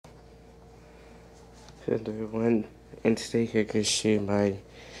Hello everyone, and today I'm going to show you my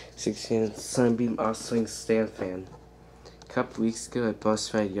 16 Sunbeam Oscillating stand fan. A couple weeks ago I bought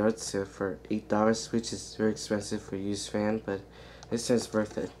it at a yard sale for $8, which is very expensive for a used fan, but this one's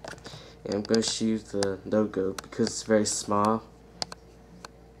worth it. And I'm going to show you the logo because it's very small.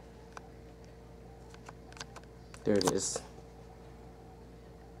 There it is.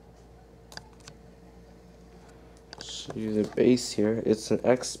 Show you the base here. It's an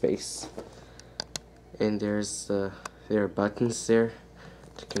X base, and there are buttons there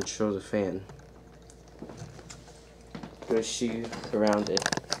to control the fan. I'm going to show you around it.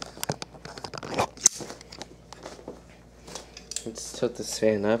 Let's tilt this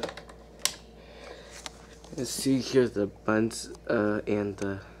fan up. You see here the buttons and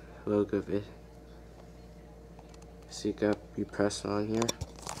the logo of it. So you press on here.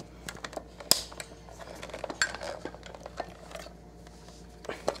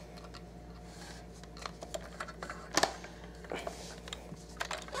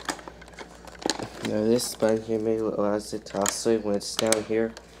 Now this button here allows it to oscillate when it's down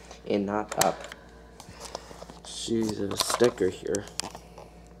here and not up. Choose a sticker here.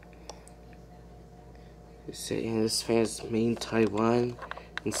 You say, and this fan is made in Taiwan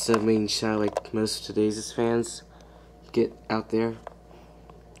instead of made in China like most of today's fans get out there.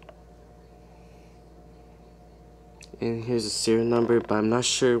 And here's a serial number, but I'm not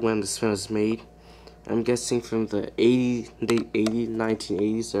sure when this fan was made. I'm guessing from the late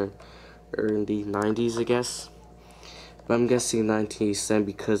 1980s or early 90s, I guess. But I'm guessing 1987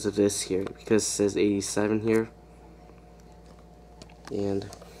 because of this here, because it says 87 here. And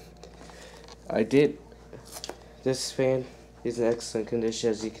this fan is in excellent condition,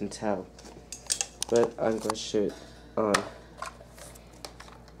 as you can tell. But I'm going to show it on.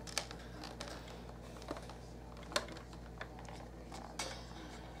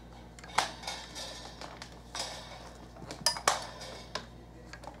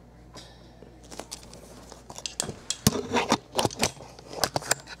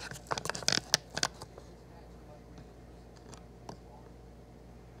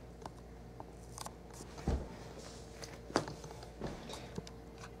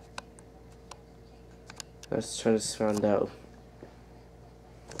 Let's try this round out.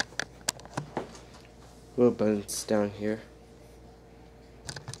 Little buttons down here.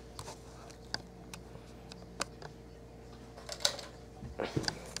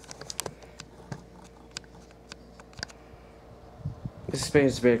 This fan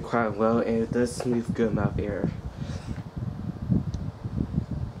is very quiet well, and it does move good amount of air.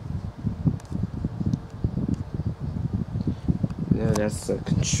 Now that's the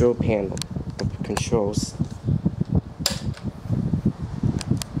control panel of controls.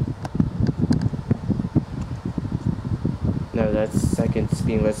 Now that's second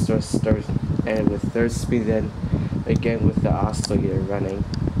speed. Let's start and with third speed, then again with the oscillator running.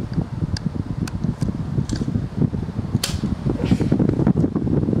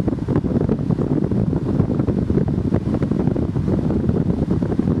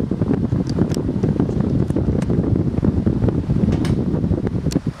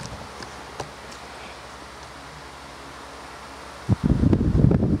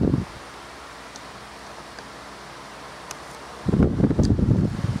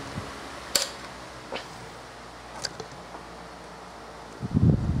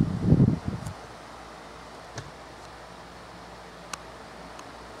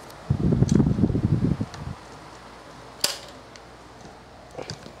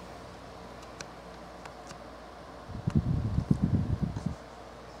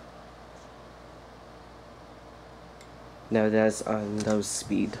 Now that's on low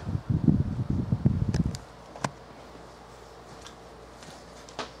speed.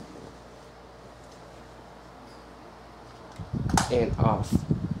 And off.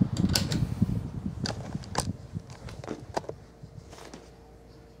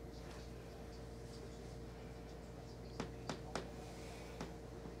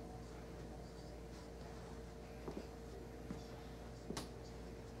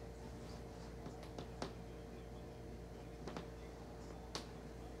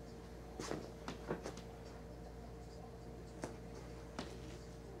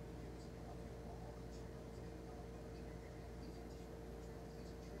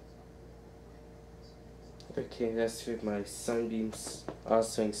 Okay, that's with my Sunbeam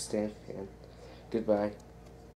Oscillating stand fan. Goodbye.